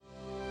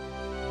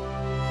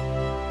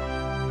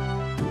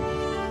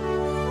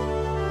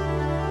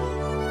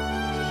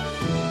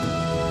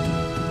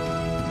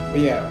But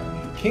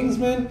yeah,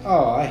 Kingsman.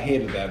 Oh, I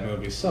hated that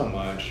movie so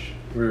much.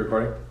 Were you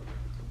recording?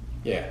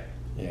 Yeah.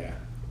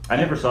 I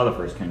never saw the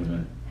first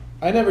Kingsman.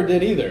 I never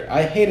did either.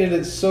 I hated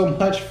it so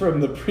much from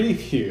the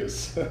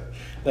previews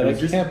that I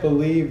can't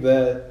believe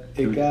that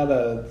it got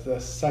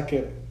a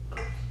second.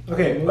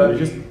 Okay, but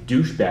just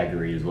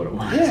douchebaggery is what it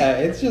was. Yeah,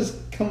 it's just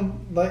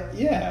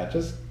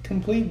just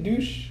complete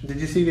douche. Did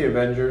you see the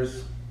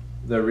Avengers,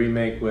 the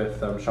remake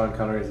with Sean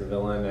Connery as the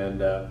villain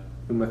and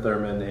Uma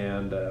Thurman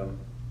and a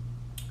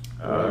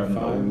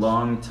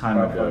long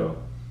time ago.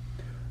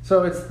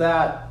 So it's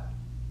that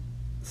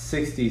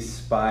 60s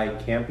spy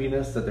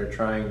campiness that they're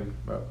trying.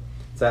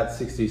 It's that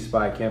 60s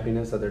spy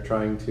campiness that they're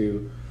trying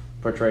to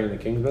portray in the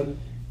Kingsman.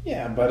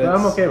 Yeah, but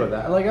I'm okay with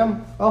that. Like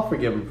I'll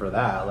forgive him for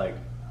that. Like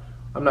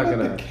I'm not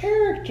gonna. The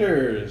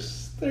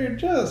characters, they're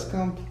just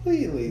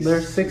completely.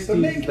 They're 60s. The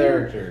main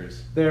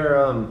characters.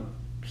 They're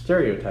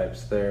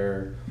stereotypes.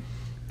 They're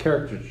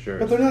caricatures.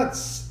 But they're not.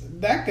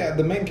 That guy,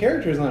 the main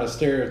character, is not a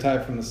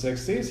stereotype from the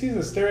 60s. He's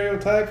a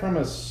stereotype from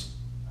a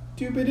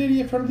stupid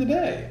idiot from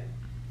today,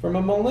 from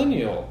a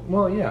millennial.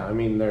 Well, yeah. I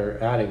mean,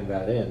 they're adding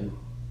that in.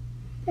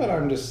 But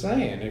I'm just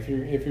saying, if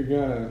you're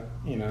gonna,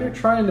 they're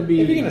trying to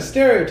be. If you're gonna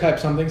stereotype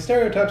something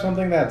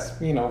that's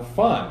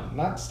fun,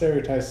 not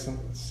stereotype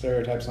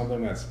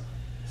something that's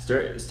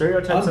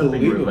stereotype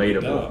something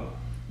relatable. Dumb.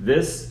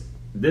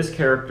 This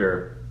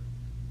character.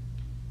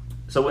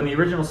 So when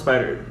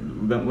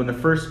when the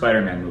first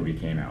Spider-Man movie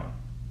came out,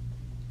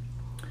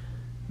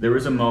 there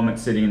was a moment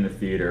sitting in the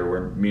theater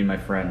where me and my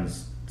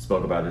friends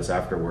spoke about this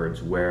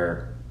afterwards,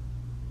 where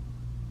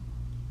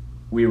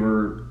we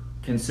were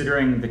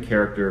considering the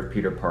character of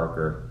Peter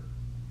Parker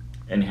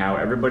and how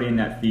everybody in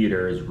that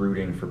theater is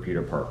rooting for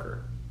Peter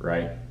Parker,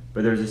 right?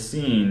 But there's a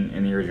scene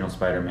in the original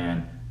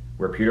Spider-Man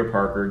where Peter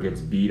Parker gets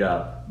beat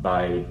up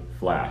by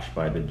Flash,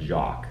 by the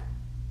jock,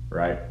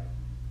 right?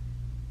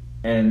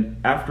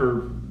 And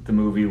after the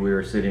movie, we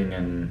were sitting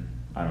in,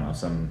 I don't know,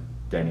 some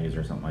Denny's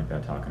or something like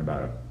that talking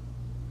about it.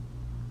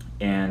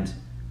 And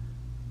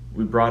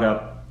we brought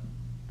up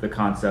the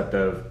concept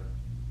of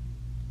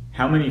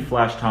how many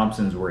Flash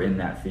Thompsons were in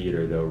that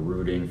theater, though,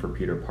 rooting for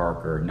Peter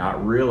Parker,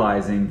 not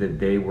realizing that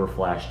they were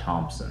Flash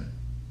Thompson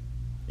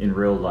in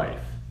real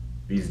life.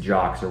 These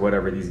jocks or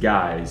whatever, these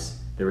guys,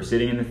 they were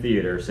sitting in the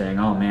theater saying,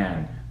 oh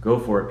man, go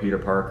for it, Peter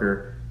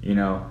Parker.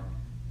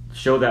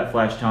 Show that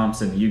Flash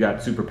Thompson you got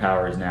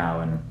superpowers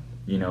now and,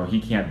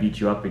 he can't beat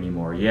you up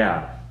anymore.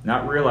 Yeah,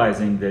 not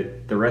realizing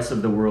that the rest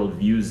of the world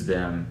views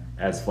them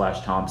as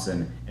Flash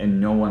Thompson and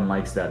no one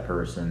likes that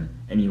person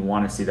and you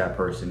want to see that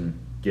person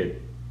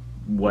get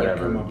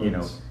whatever,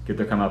 get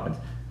their comeuppance.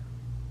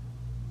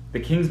 The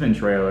Kingsman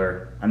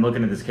trailer, I'm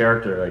looking at this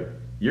character like,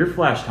 you're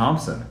Flash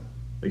Thompson.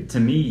 Like, to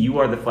me, you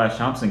are the Flash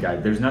Thompson guy.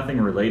 There's nothing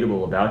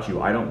relatable about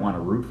you. I don't want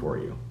to root for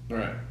you.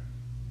 Right.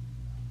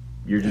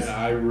 You're just. And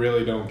I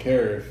really don't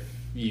care if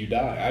you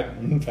die.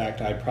 In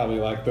fact, I'd probably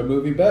like the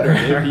movie better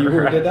if you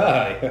were to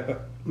die.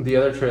 The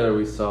other trailer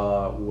we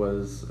saw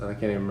was, I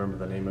can't even remember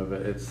the name of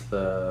it. It's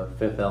the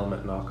Fifth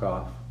Element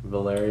knockoff.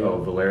 Valerian.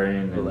 Oh,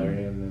 Valerian.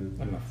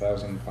 And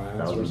 1,000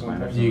 Planets or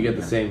something. Do you get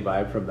the same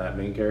vibe from that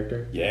main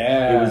character?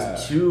 Yeah. It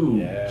was too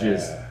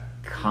just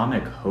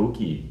comic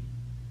hokey.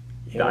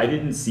 Yeah. I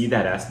didn't see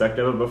that aspect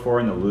of it before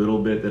in the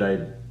little bit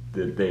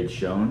that they'd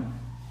shown.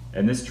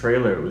 And this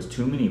trailer, it was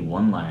too many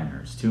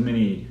one-liners, too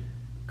many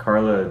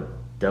Carla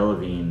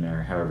Delevingne,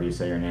 or however you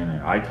say her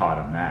name. I taught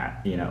him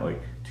that.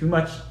 Too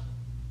much,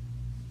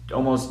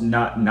 almost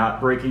not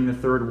breaking the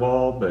third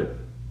wall, but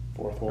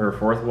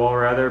fourth wall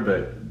rather,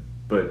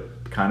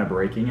 but kind of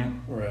breaking it.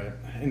 Right,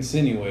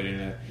 insinuating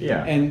it.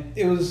 Yeah, and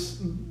it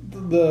was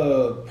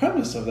the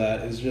premise of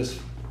that is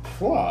just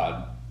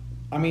flawed.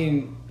 I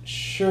mean,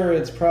 sure,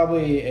 it's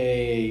probably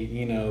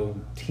a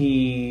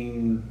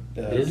teen.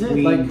 Is it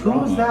like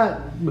who's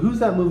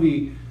that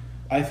movie?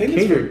 I think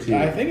catered to.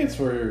 I think it's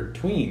for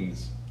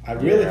tweens. I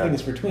really think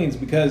it's for tweens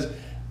because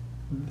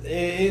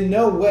in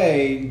no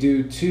way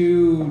do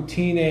two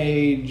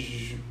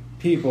teenage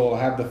people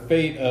have the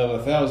fate of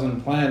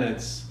 1,000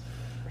 planets.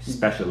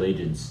 Special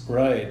agents.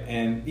 Right,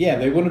 and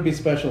they wouldn't be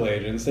special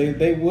agents.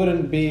 They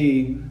wouldn't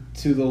be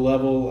to the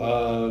level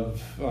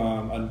of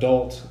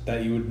adult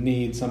that you would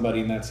need somebody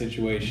in that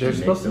situation. They're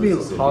supposed to be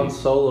Han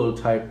Solo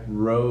type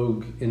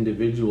rogue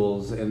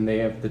individuals, and they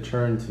have to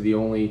turn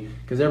to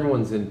because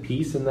everyone's in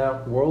peace in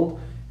that world,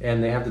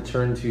 and they have to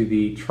turn to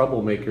the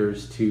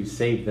troublemakers to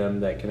save them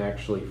that can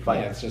actually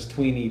fight. Yeah, it's just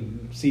tweeny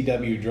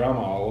CW drama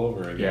all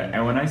over again. Yeah,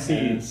 and when I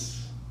see,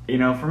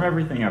 from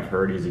everything I've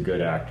heard, he's a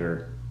good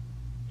actor.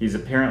 He's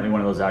apparently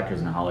one of those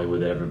actors in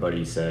Hollywood that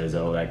everybody says,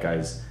 oh, that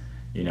guy's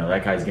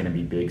going to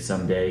be big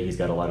someday. He's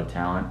got a lot of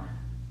talent.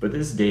 But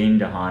this Dane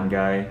DeHaan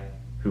guy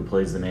who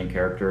plays the main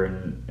character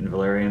in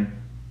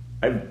Valerian,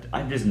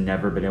 I've just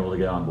never been able to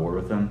get on board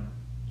with him.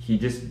 He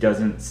just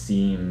doesn't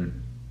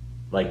seem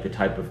like the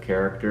type of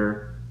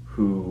character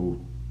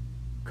who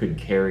could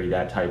carry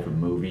that type of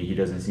movie. He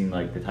doesn't seem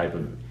like the type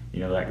of...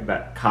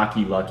 that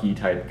cocky lucky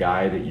type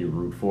guy that you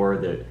root for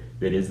that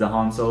is the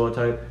Han Solo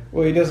type.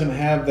 Well, he doesn't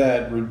have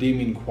that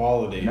redeeming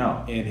quality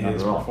in his not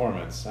at all.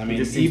 performance. I He mean,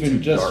 just seems even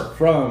too just dark.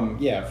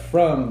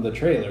 from the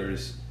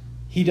trailers,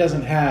 he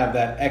doesn't have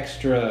that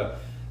extra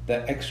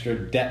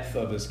depth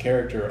of his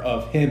character,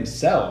 of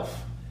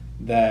himself,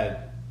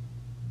 that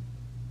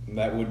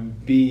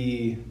would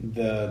be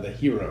the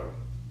hero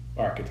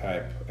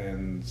archetype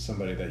and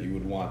somebody that you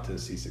would want to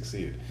see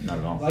succeed. Not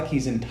at all. Like,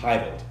 he's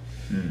entitled.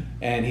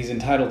 And he's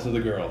entitled to the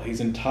girl.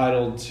 He's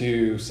entitled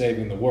to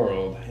saving the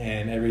world,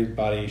 and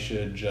everybody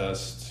should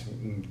just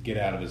get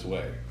out of his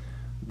way.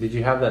 Did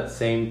you have that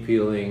same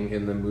feeling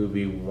in the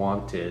movie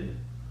Wanted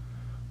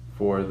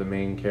for the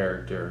main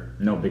character?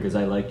 No, because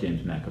I like James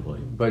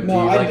McAvoy. But No,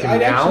 do you I- like him I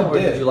now, actually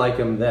or did. did you like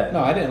him then? No,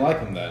 I didn't like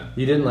him then.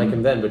 You didn't like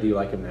him then, but do you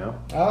like him now?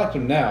 I liked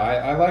him now.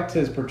 I liked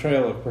his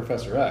portrayal of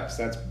Professor X.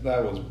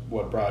 That was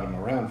what brought him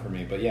around for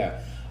me. But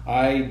yeah,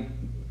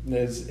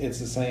 it's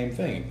the same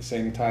thing,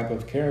 same type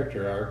of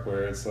character arc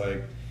where it's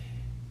like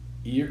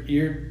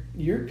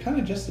you're kind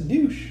of just a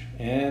douche,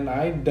 and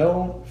I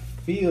don't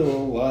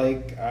feel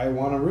like I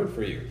want to root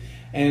for you.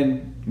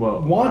 And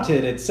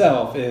Wanted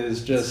itself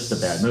is just a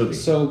bad movie.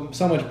 So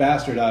much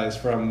bastardized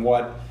from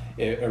what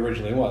it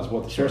originally was,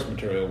 what the source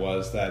material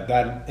was. That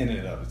in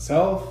and of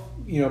itself,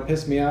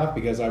 pissed me off,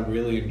 because I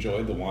really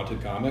enjoyed the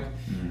Wanted comic,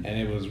 and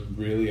it was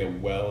really a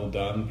well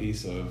done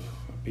piece of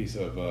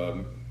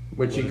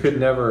Which you could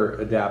never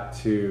adapt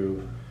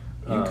to.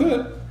 You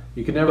could.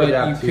 You could never But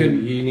adapt you to.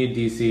 could- You need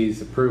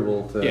DC's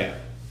approval to. Yeah,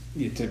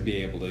 to be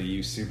able to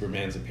use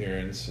Superman's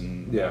appearance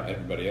and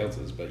everybody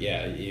else's. But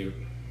yeah,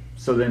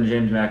 So then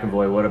James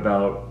McAvoy, what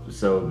about,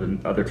 the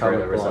other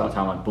trailer was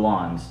Atomic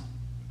Blonde.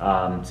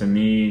 To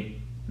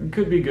me, it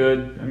could be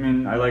good. I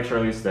mean, I like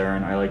Charlize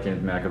Theron, I like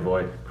James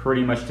McAvoy.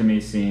 Pretty much to me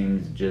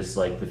seems just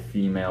like the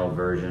female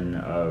version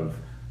of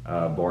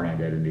Bourne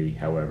Identity,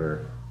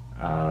 however.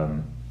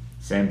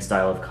 Same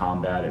style of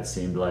combat, it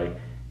seemed like.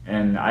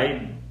 And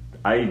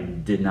I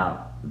did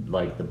not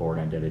like the Bourne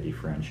Identity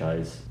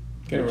franchise.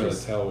 couldn't really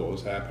tell what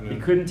was happening. You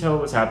couldn't tell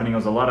what was happening. It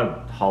was a lot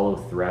of hollow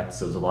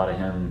threats. It was a lot of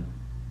him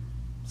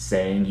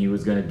saying he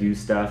was going to do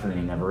stuff and then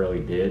he never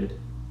really did.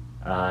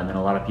 And then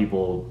a lot of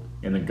people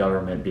in the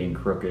government being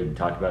crooked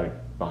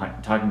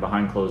talking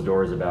behind closed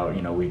doors about,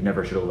 we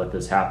never should have let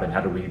this happen.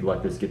 How did we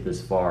let this get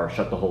this far?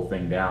 Shut the whole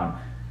thing down.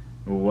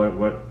 What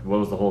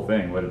was the whole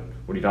thing? What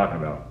are you talking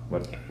about?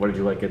 What did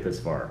you let get this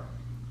far?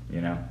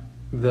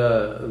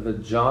 The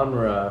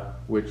genre,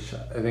 which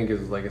I think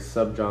is like a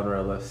subgenre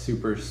of a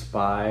super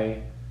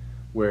spy,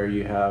 where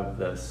you have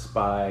the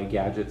spy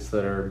gadgets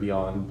that are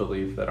beyond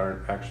belief that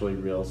aren't actually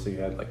real. So you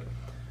had like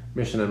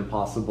Mission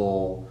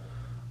Impossible,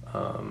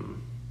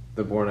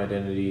 the Bourne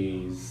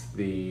Identities,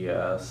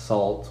 the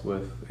Salt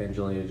with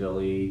Angelina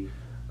Jolie,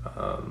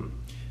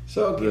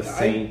 the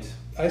Saint.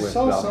 I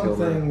saw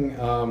something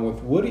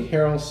with Woody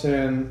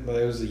Harrelson.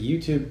 It was a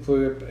YouTube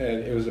clip,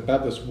 and it was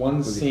about this one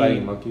Was scene. he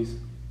fighting monkeys?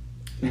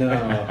 No,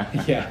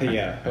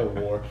 yeah, a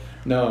war.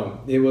 No,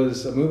 it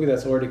was a movie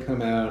that's already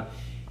come out.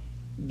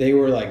 They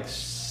were like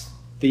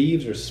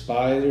thieves or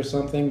spies or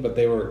something, but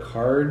they were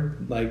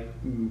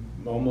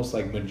almost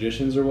like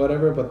magicians or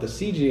whatever. But the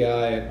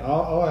CGI, and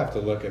I'll have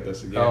to look at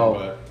this again.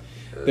 But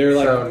they're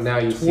like, so now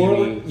you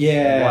twirling, see me.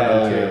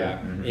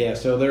 yeah.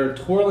 So they're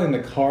twirling the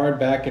card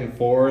back and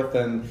forth,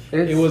 and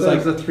it was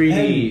the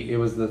 3D. And it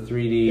was the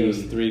 3D. it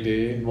was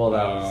 3D. Well,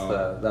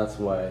 that's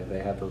why they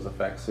had those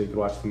effects, so you could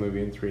watch the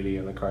movie in 3D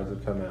and the cards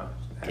would come out.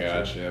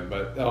 Gotcha.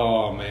 But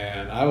oh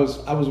man, I was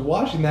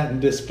watching that in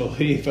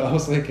disbelief. I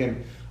was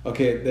thinking,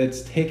 okay,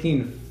 that's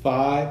taking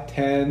 5,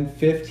 10,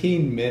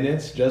 15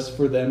 minutes just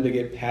for them to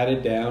get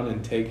patted down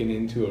and taken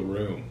into a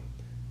room.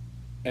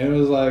 And it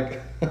was like,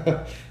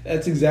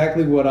 that's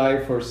exactly what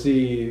I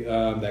foresee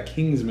that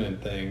Kingsman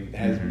thing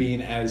as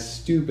being as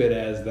stupid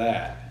as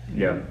that.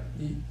 Yeah.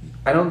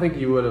 I don't think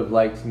you would have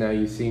liked Now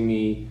You See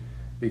Me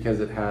because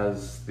it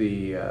has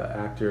the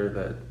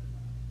actor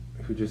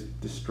who just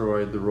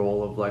destroyed the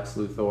role of Lex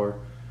Luthor.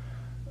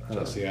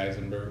 Jesse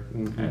Eisenberg.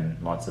 And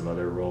lots of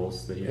other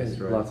roles that he has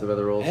destroyed. Lots of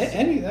other roles. I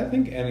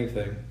think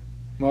anything.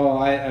 Well,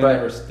 I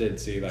never did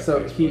see that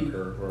Facebook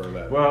or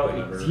that. Well,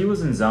 whatever. he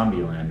was in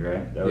Zombieland,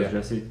 right? That was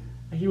Jesse.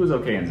 He was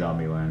okay in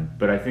Zombieland,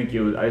 but I think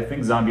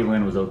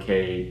Zombieland was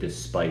okay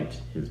despite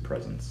his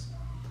presence.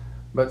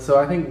 But so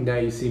I think Now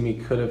You See Me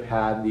could have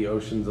had the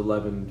Ocean's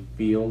 11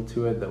 feel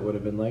to it that would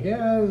have been like,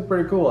 yeah, it was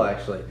pretty cool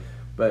actually.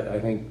 But I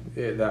think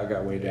that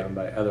got weighed down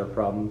by other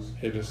problems.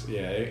 It just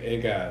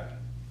it got.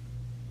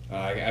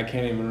 I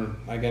can't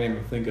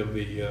even think of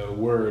the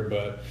word,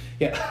 but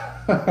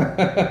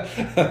yeah.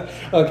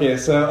 Okay,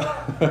 so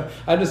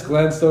I just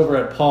glanced over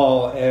at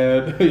Paul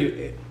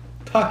and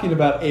talking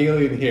about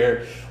Alien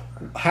here.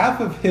 Half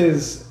of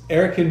his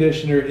air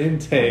conditioner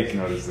intake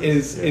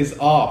is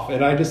off,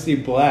 and I just see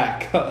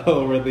black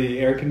over the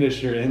air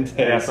conditioner intake.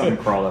 Yeah, something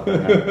crawl up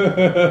in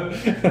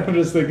there. I'm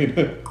just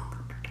thinking.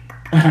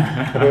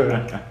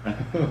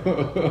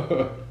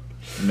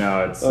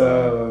 No,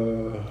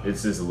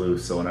 it's just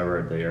loose. So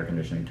whenever the air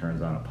conditioning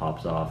turns on, it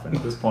pops off. And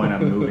at this point,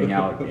 I'm moving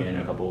out in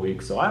a couple of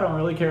weeks, so I don't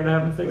really care to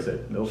have them fix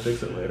it. They'll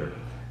fix it later.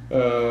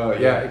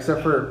 Yeah,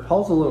 except for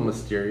Paul's a little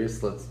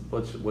mysterious. Let's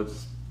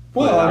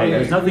Well, I mean,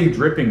 there's nothing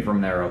dripping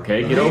from there.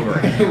 Okay, get over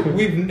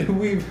it.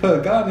 we've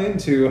gotten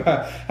into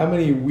how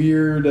many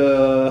weird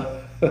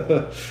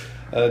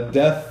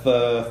death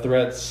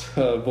threats,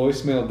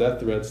 voicemail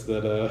death threats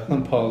that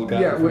Paul's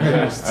got from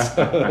hosts.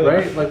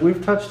 Right? Like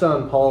we've touched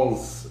on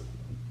Paul's.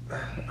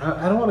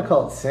 I don't want to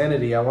call it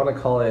sanity. I want to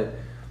call it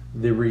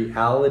the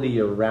reality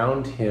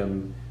around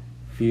him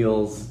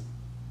feels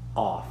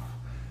off.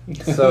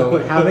 So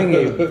having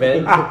a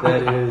vent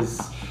that is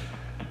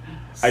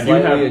I do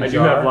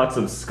have lots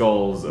of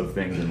skulls of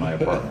things in my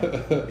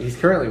apartment. He's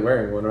currently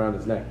wearing one around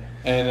his neck.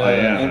 And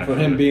and for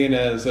him being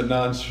as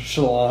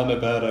nonchalant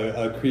about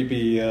a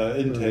creepy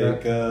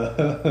intake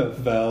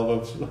valve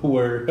of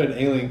where an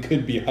alien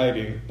could be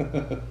hiding.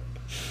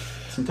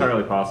 It's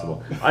entirely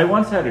possible. I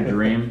once had a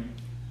dream,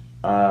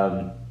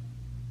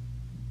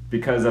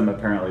 because I'm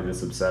apparently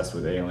this obsessed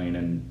with alien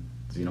and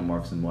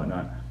xenomorphs and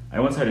whatnot. I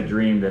once had a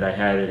dream that I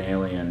had an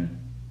alien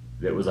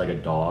that was like a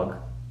dog,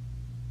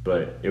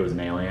 but it was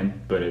an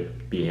alien, but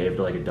it behaved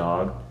like a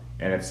dog,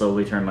 and it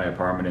slowly turned my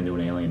apartment into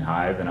an alien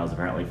hive, and I was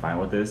apparently fine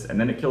with this, and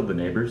then it killed the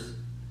neighbors.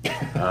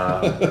 And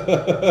I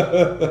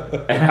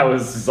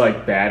was just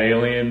like, bad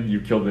alien,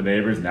 you killed the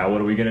neighbors, now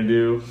what are we gonna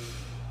do?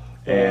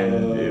 And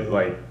it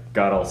like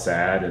got all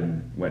sad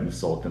and went and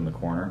sulked in the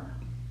corner.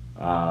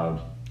 And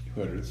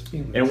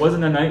it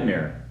wasn't a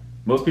nightmare.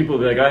 Most people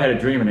would be like, I had a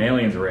dream and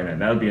aliens were in it.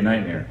 That would be a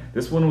nightmare.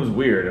 This one was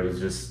weird. It was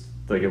just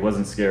like, it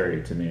wasn't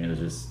scary to me. It was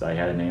just, I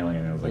had an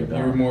alien and I was like, you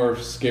were more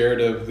scared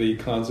of the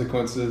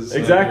consequences.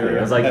 Exactly.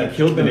 I was like, you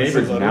killed the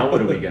neighbors. Now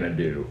what are we gonna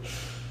do?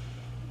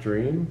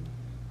 Dream?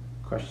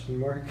 Question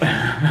mark.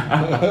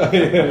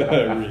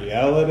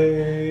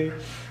 Reality.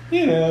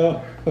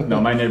 No,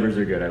 my neighbors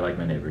are good. I like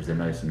my neighbors. They're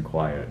nice and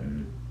quiet,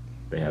 and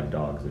they have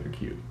dogs that are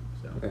cute.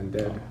 So. And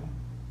dead.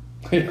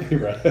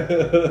 Right.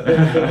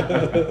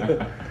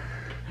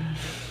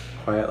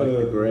 Quiet like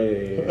the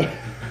grave.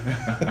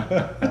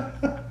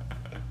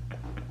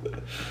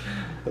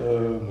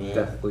 Oh man.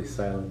 Deathly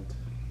silent.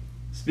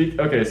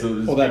 Okay, so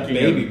that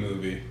baby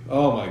movie.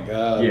 Oh my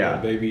god. Yeah.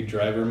 That Baby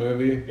Driver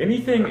movie.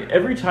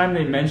 Every time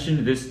they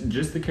mentioned this,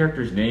 just the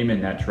character's name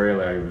in that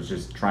trailer, I was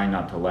just trying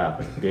not to laugh.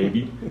 Like,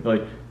 baby?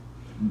 Like,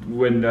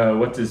 when,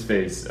 what's his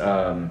face?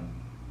 The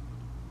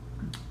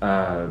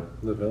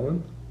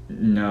villain?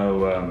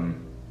 No,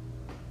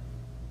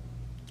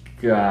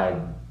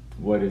 God,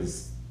 what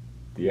is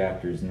the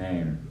actor's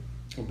name?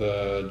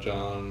 The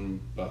John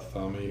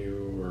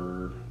Bartholomew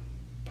or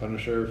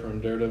Punisher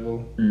from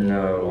Daredevil?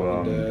 No,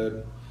 Walking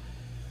Dead.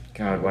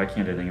 God, why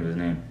can't I think of his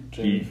name?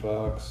 Jamie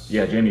Foxx.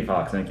 Yeah, Jamie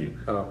Foxx, thank you.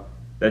 Oh.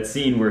 That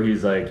scene where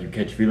he's like, you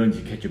catch feelings,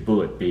 you catch a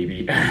bullet,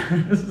 baby.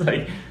 It's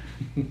like,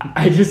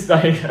 I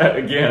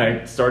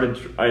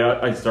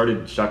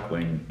started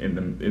chuckling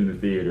in the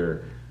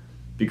theater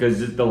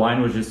because the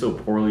line was just so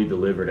poorly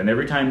delivered. And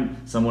every time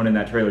someone in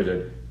that trailer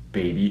said,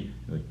 baby,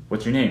 like,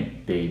 what's your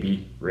name?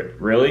 Baby.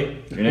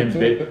 Really? Your name's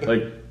Baby?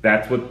 Like,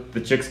 that's what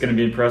the chick's going to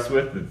be impressed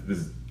with?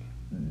 This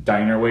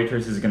diner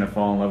waitress is going to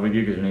fall in love with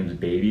you because your name's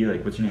Baby?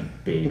 Like, what's your name?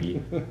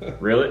 Baby.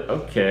 Really?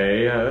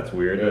 Okay, that's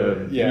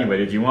weird. Yeah. Anyway,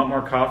 did you want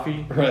more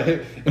coffee?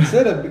 Right.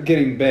 Instead of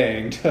getting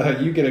banged,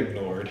 you get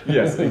ignored.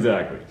 Yes,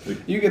 exactly.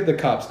 You get the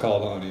cops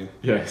called on you.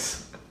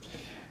 Yes.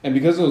 And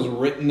because it was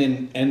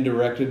written and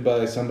directed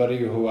by somebody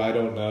who I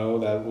don't know,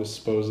 that was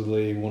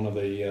supposedly one of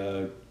the...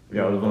 it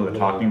was one of the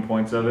talking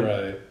points of it.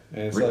 Right.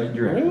 And it's written like, and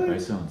directed really? by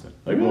so-and-so.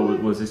 Like, Really? well,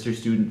 was this your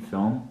student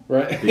film?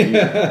 Right.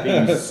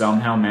 That you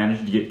somehow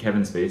managed to get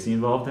Kevin Spacey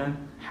involved in?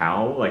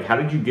 How? Like, how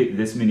did you get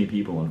this many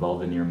people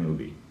involved in your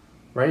movie?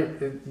 Right?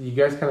 You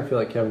guys kind of feel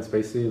like Kevin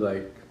Spacey,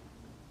 like,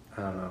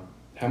 I don't know.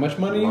 How much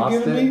money Lost are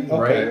you giving it, me?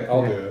 Okay, right?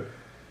 I'll Yeah. do it.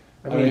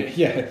 I mean,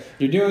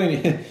 you're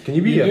doing... Can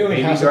you be you're a doing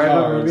Baby House of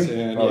Driver Cards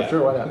movie? and, Oh,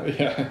 sure, why not?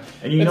 Yeah.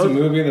 And it's a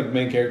movie and the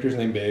main character's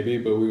named Baby,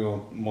 but we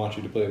won't want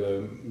you to play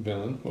the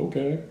villain.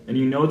 Okay. And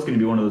you know it's going to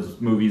be one of those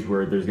movies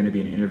where there's going to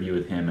be an interview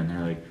with him, and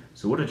they're like,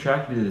 so what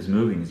attracted you to this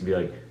movie? And he's going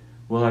to be like,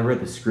 well, I read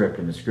the script,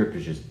 and the script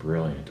is just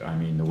brilliant. I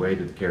mean, the way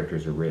that the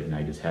characters are written,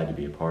 I just had to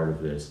be a part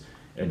of this.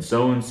 And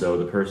so,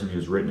 the person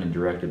who's written and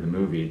directed the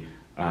movie,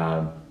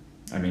 I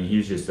mean,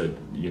 he's just a,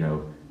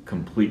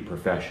 complete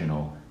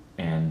professional.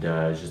 And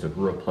it's just a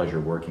real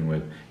pleasure working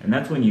with. And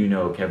that's when you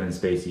know Kevin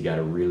Spacey got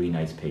a really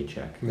nice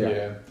paycheck.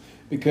 Yeah.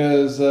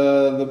 Because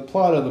the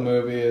plot of the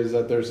movie is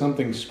that there's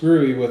something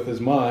screwy with his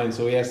mind,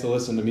 so he has to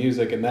listen to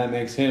music, and that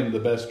makes him the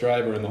best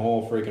driver in the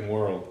whole freaking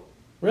world.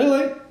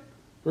 Really?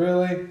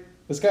 Really?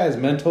 This guy has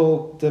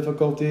mental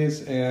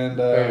difficulties, and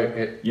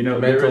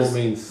mental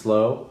means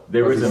slow.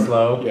 There was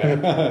slow.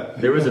 Yeah.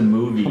 There was a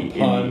movie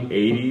in the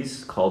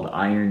 80s called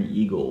Iron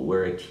Eagle,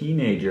 where a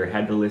teenager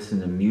had to listen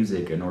to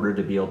music in order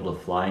to be able to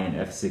fly an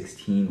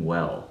F-16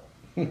 well.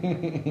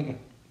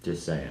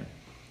 Just saying.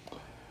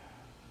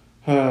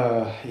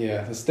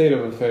 Yeah, the state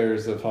of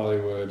affairs of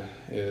Hollywood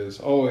is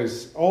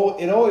always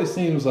it always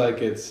seems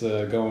like it's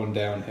going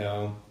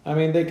downhill. I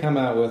mean, they come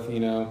out with,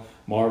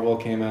 Marvel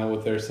came out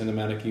with their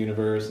cinematic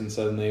universe and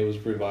suddenly it was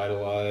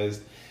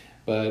revitalized.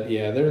 But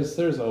yeah,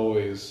 there's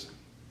always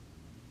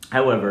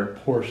However,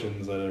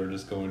 portions that are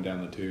just going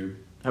down the tube.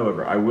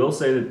 However, I will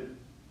say that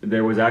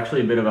there was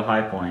actually a bit of a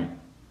high point.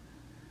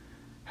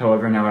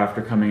 However, now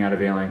after coming out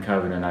of Alien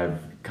Covenant, I've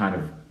kind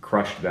of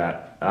crushed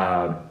that.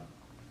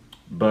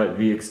 But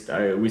we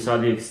saw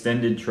the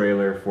extended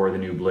trailer for the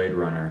new Blade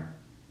Runner.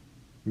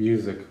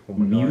 Music. Oh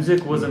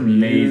Music was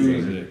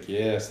amazing. Music,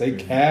 yes, they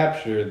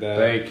captured that.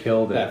 They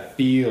killed it. That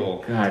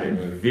feel. God,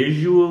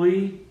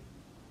 visually,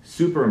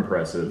 super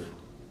impressive.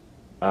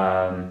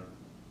 Probably,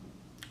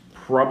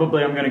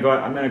 I'm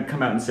gonna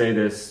come out and say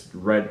this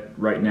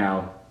right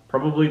now.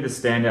 Probably the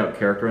standout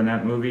character in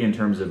that movie in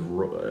terms of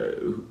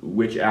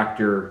which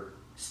actor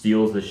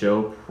steals the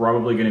show.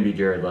 Probably going to be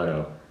Jared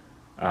Leto.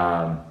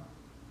 I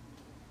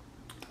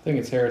think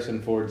it's Harrison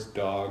Ford's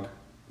dog.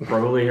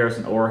 Probably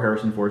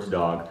Harrison Ford's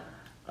dog.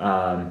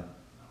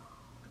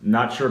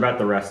 Not sure about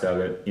the rest of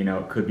it.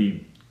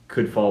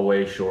 Could fall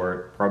way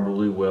short.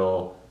 Probably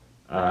will.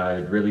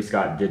 Ridley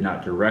Scott did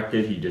not direct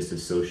it. He just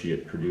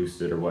associate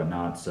produced it or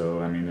whatnot.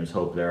 So, I mean, there's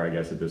hope there, I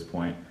guess, at this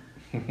point.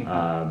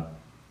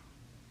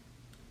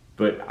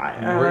 But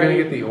we're going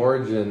to get the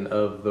origin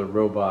of the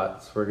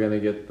robots. We're going to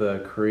get the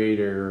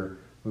creator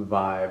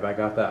vibe. I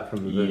got that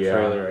from the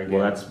trailer again.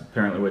 Well, that's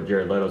apparently what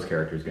Jared Leto's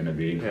character is going to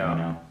be.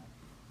 Yeah.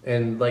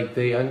 And,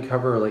 they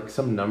uncover,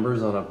 some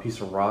numbers on a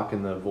piece of rock,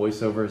 and the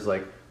voiceover is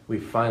we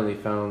finally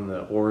found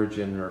the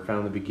origin or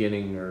found the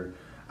beginning, or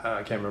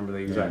I can't remember the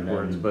exact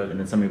words. And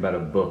then something about a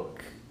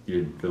book.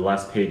 The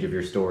last page of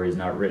your story is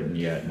not written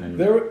yet. And then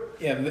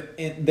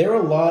there were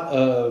a lot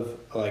of,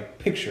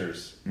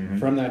 pictures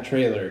from that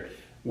trailer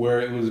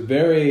where it was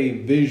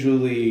very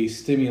visually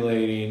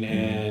stimulating,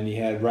 and you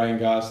had Ryan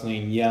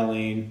Gosling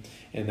yelling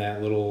in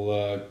that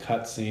little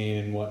cut scene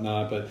and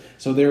whatnot. But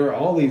so there were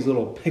all these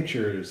little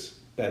pictures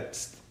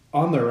that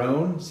on their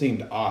own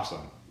seemed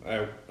awesome.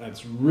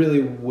 That's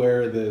really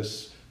where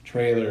this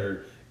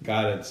trailer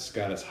got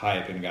its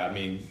hype and got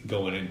me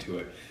going into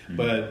it.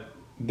 But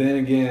then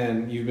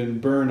again, you've been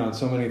burned on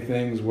so many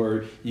things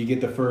where you get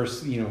the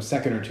first,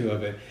 second or two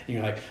of it, and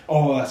you're like,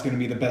 oh, that's going to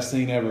be the best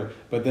thing ever.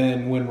 But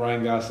then when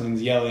Ryan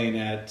Gosling's yelling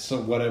at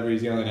whatever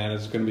he's yelling at,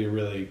 it's going to be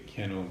really,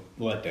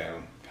 let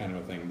down kind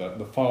of a thing. But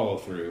the follow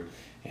through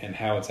and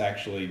how it's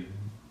actually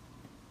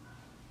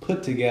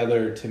put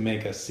together to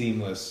make a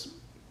seamless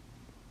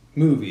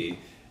movie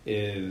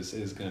is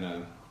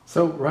gonna.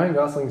 So Ryan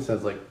Gosling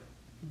says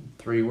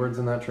 3 words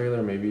in that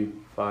trailer, maybe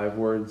 5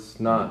 words.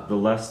 Not the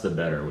less the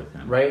better with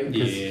him, right?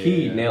 Because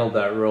he nailed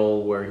that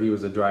role where he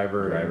was a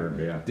driver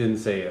and didn't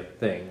say a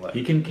thing.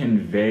 He can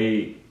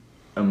convey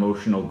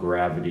emotional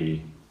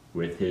gravity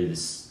with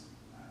his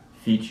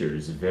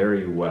features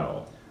very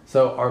well.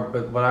 So,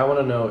 but what I want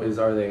to know is,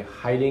 are they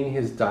hiding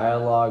his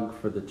dialogue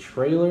for the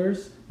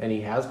trailers, and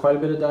he has quite a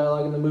bit of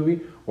dialogue in the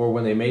movie, or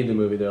when they made the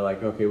movie, they're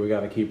like, okay, we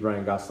got to keep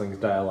Ryan Gosling's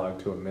dialogue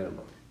to a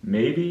minimum?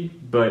 Maybe,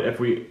 but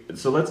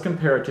let's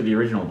compare it to the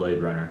original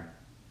Blade Runner.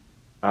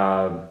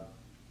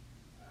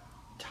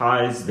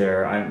 Ties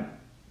there.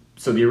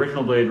 So the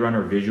original Blade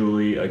Runner,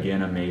 visually,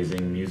 again,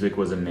 amazing. Music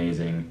was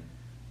amazing.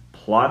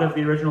 Plot of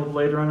the original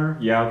Blade Runner,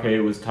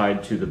 it was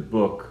tied to the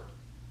book,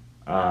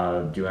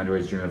 Do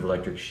Androids Dream of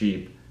Electric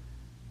Sheep.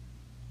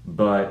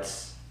 But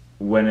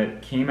when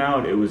it came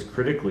out, it was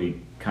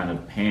critically kind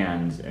of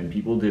panned, and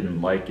people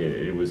didn't like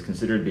it. It was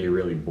considered to be a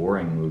really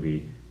boring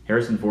movie.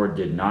 Harrison Ford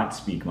did not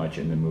speak much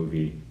in the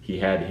movie. He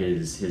had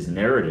his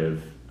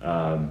narrative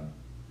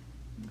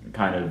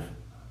kind of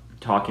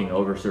talking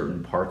over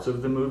certain parts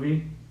of the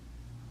movie,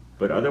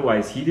 but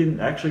otherwise he didn't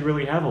actually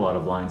really have a lot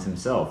of lines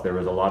himself. There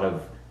was a lot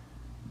of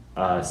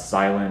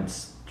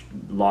silent,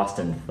 lost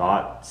in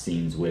thought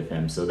scenes with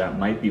him, so that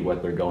might be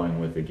what they're going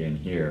with again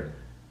here.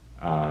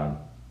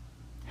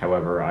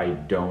 However, I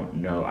don't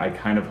know. I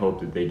kind of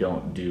hope that they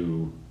don't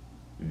do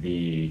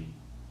the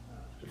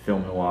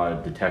film noir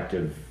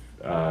detective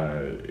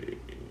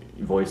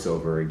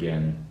voiceover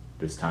again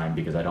this time,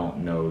 because I don't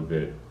know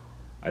that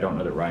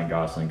Ryan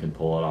Gosling can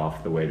pull it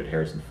off the way that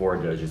Harrison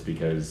Ford does, just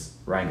because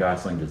Ryan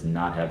Gosling does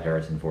not have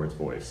Harrison Ford's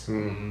voice.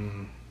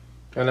 Mm-hmm.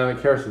 And I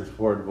think Harrison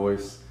Ford's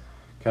voice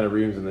kind of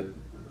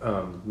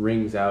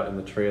rings out in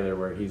the trailer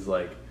where he's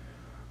like,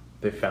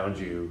 "They found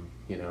you,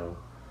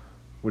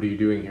 what are you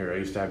doing here? I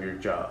used to have your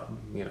job,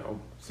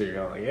 So you're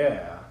kind of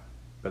yeah,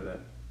 but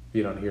then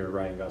you don't hear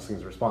Ryan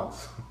Gosling's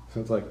response.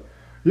 So it's like,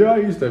 yeah, I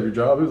used to have your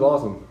job. It was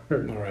awesome. All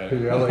right.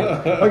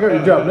 I got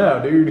your job now,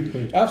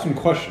 dude. I have some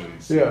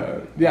questions. Yeah.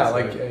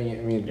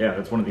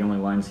 That's one of the only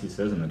lines he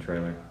says in the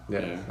trailer.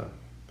 Yeah. So.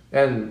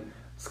 And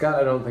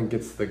Scott, I don't think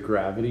gets the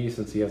gravity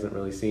since he hasn't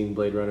really seen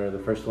Blade Runner, the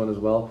first one as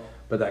well.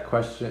 But that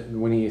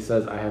question, when he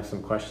says, I have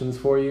some questions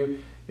for you,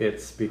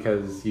 it's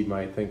because you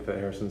might think that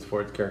Harrison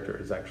Ford's character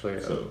is actually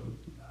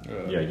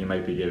he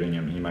might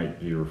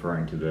be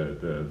referring to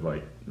the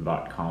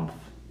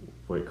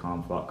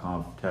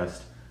Voight-Kampff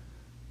test.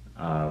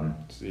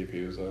 See if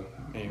he was a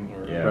alien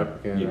or Yeah,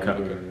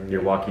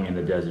 you're walking in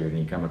the desert and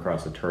you come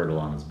across a turtle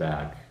on his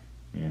back,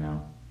 you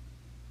know.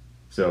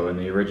 So in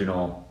the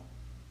original,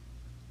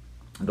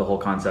 the whole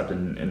concept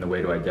and the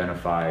way to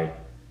identify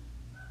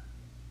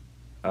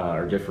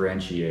or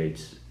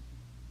differentiate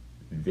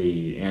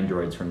the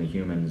androids from the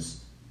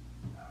humans,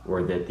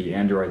 or that the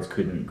androids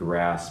couldn't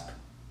grasp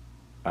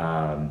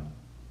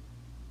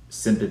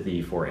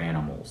sympathy for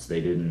animals.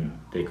 They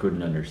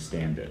couldn't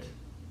understand it.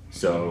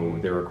 So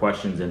there were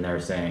questions in there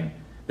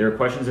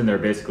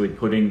basically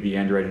putting the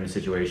android in a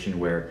situation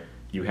where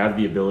you have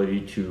the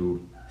ability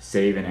to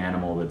save an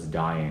animal that's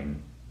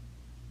dying.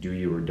 Do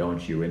you or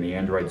don't you? And the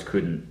androids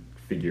couldn't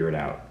figure it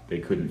out. They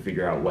couldn't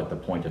figure out what the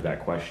point of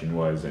that question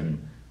was,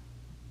 and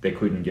they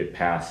couldn't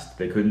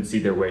see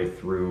their way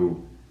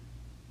through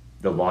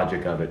the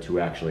logic of it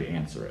to actually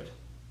answer it.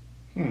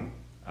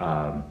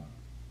 And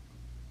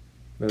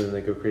then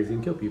they go crazy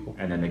and kill people.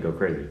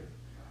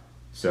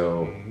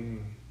 So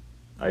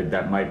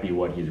that might be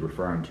what he's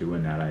referring to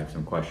in that. I have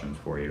some questions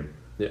for you.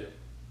 Yeah.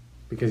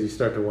 Because you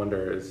start to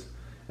wonder,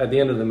 at the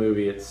end of the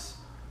movie, it's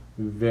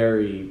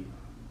very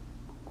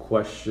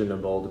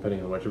questionable,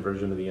 depending on which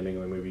version of the ending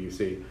of the movie you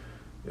see,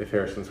 if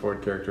Harrison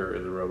Ford's character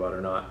is a robot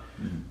or not.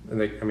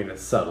 And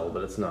it's subtle,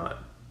 but it's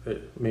not.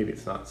 Maybe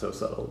it's not so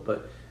subtle.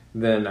 But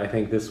then I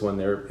think this one,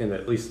 they're in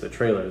at least the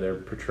trailer, they're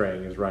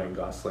portraying as Ryan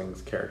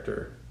Gosling's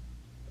character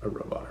a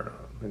robot or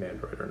not, an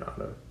android or not,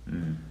 a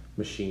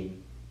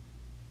machine.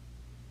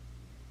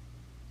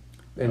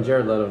 And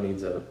Jared Leto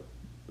needs a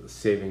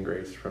saving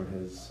grace from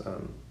his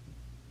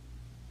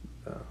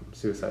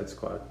Suicide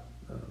Squad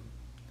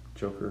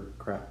Joker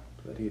crap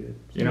that he did.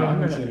 You know,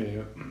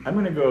 I'm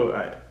gonna go.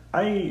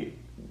 I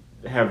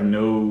have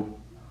no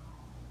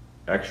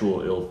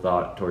actual ill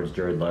thought towards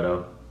Jared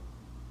Leto.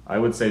 I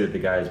would say that the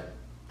guy is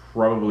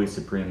probably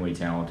supremely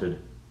talented.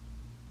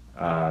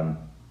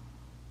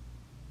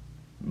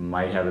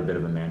 Might have a bit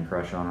of a man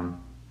crush on him.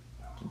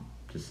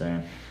 Just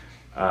saying.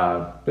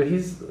 But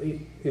is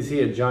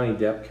he a Johnny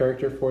Depp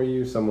character for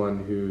you?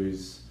 Someone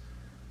who's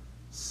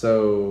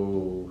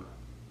so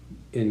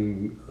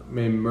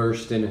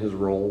immersed in his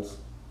roles?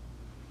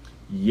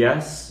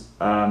 Yes,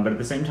 but at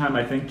the same time,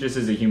 I think just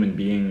as a human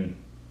being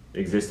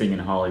existing in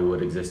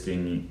Hollywood,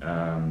 existing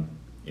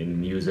in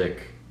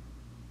music,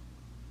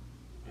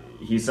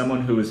 he's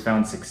someone who has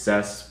found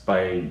success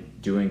by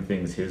doing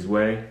things his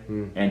way,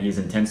 and he's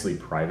intensely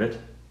private.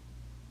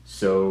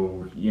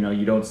 So,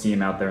 you don't see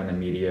him out there in the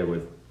media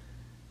with,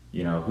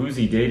 who's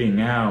he dating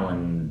now,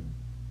 and,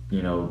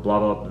 blah,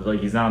 blah, blah. Like,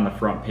 he's not on the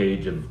front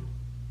page of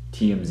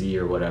TMZ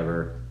or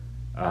whatever.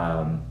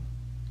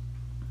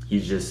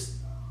 He just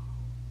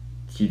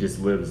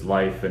lives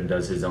life and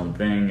does his own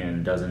thing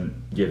and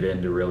doesn't give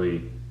in to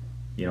really,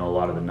 a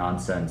lot of the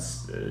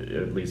nonsense,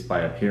 at least by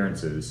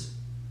appearances.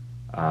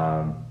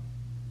 And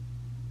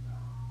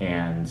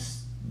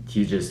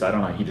he just, I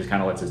don't know, he just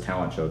kind of lets his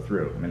talent show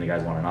through. I mean, the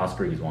guy's won an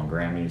Oscar, he's won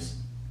Grammys,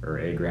 or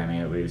a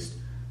Grammy at least.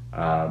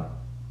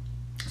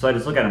 So I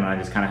just look at him and I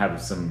just kind of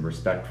have some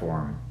respect for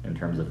him in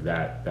terms of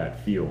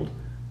that field.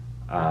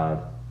 I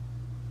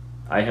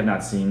have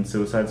not seen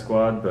Suicide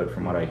Squad, but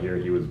from what I hear,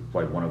 he was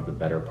like one of the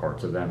better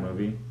parts of that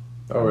movie.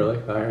 Oh, really?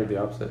 I heard the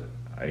opposite.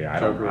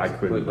 I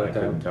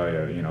couldn't tell you,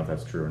 if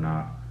that's true or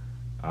not.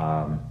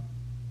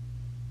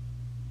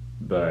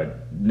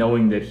 But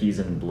knowing that he's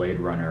in Blade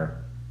Runner,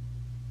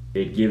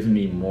 it gives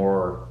me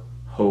more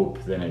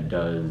hope than it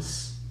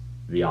does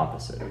the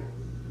opposite.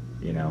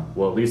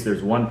 Well, at least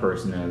there's one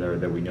person in there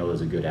that we know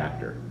is a good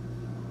actor.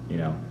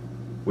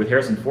 With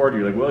Harrison Ford,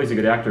 you're like, well, he's a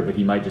good actor, but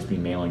he might just be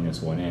mailing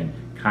this one in,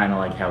 kind of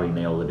like how he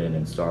mailed it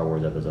in Star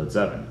Wars Episode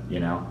 7.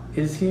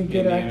 Is he a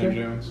good actor?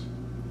 Jones.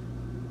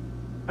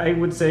 I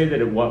would say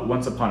that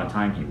once upon a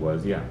time he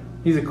was, yeah.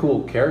 He's a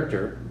cool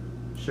character.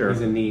 Sure.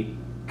 He's a neat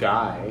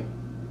guy.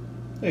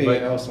 He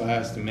also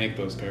has to make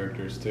those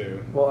characters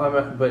too.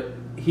 Well, but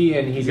he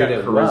He's did got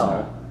it charisma.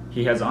 well.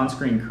 He has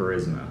on-screen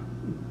charisma.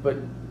 But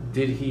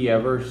did he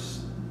ever?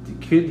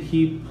 Could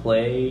he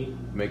play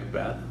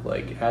Macbeth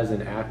as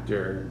an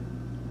actor?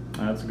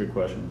 That's a good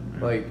question.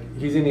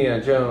 He's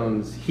Indiana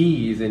Jones.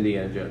 He's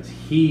Indiana Jones.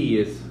 He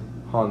is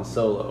Han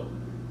Solo.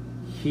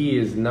 He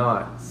is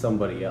not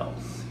somebody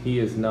else. He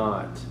is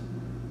not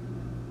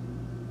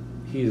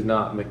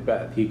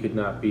Macbeth. He could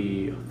not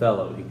be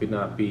Othello. He could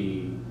not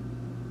be.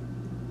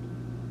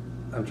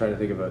 I'm trying to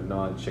think of a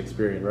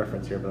non-Shakespearean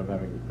reference here, but I'm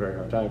having a very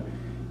hard time.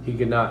 He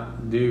could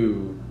not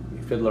do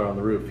Fiddler on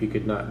the Roof. He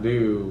could not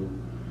do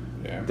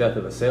Death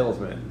of a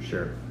Salesman.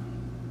 Sure.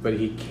 But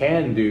he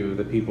can do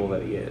the people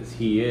that he is.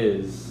 He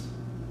is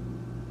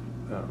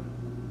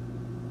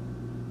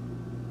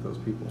those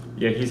people.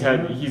 Yeah,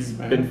 he's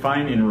been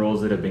fine in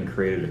roles that have been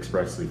created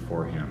expressly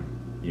for him.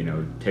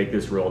 Take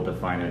this role,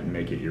 define it, and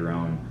make it your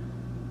own,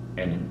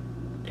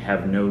 and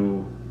have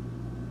no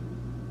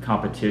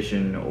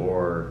competition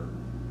or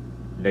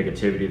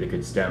negativity that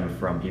could stem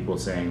from people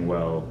saying,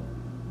 well,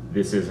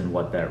 this isn't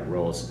what that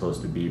role is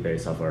supposed to be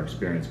based off our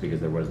experience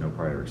because there was no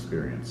prior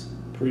experience.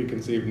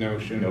 preconceived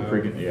notion no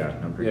preconceived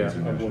of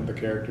notion what the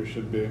character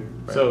should be.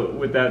 Right. So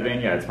with that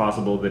vein, yeah, it's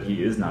possible that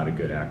he is not a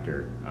good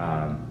actor.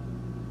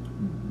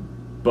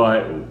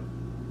 But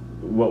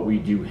what we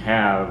do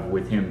have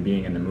with him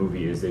being in the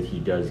movie is that he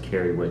does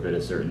carry with it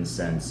a certain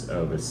sense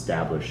of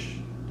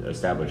establishment,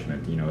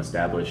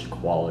 established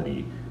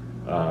quality,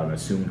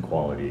 assumed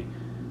quality.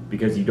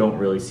 Because you don't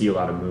really see a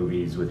lot of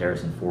movies with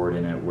Harrison Ford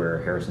in it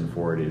where Harrison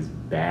Ford is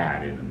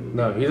bad in the movie.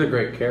 No, he's a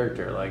great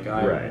character. Like,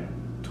 I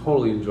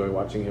totally enjoy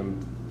watching him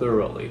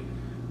thoroughly.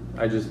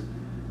 Well,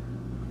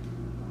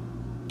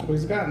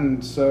 he's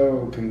gotten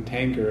so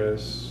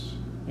cantankerous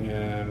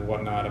and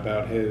whatnot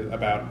about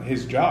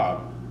his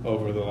job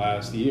over the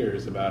last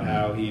years, about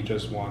how he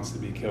just wants to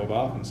be killed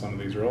off in some of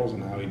these roles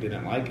and how he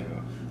didn't like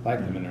them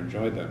and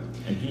enjoyed them.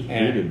 And he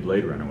hated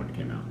Blade Runner when it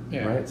came out.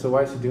 Yeah. Right? So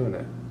why is he doing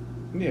it?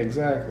 Yeah,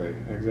 exactly.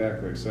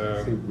 So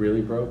is he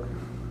really broke?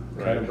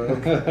 Right. Kind of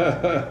broke?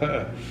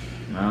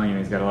 Well,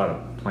 he's got a lot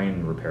of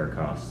plane repair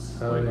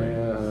costs lately.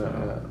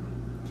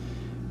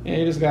 Yeah,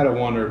 you just gotta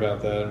wonder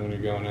about that when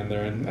you're going in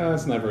there, and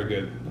that's never a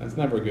good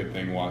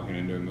thing walking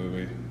into a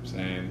movie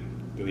saying,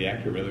 "Do the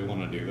actor really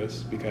want to do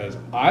this?" Because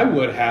I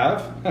would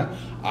have.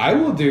 I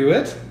will do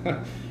it.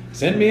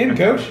 Send me in,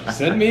 coach.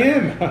 Send me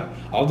in.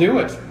 I'll do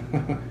it.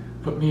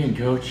 Put me in,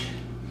 coach.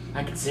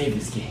 I can save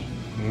this game.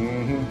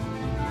 Mm-hmm.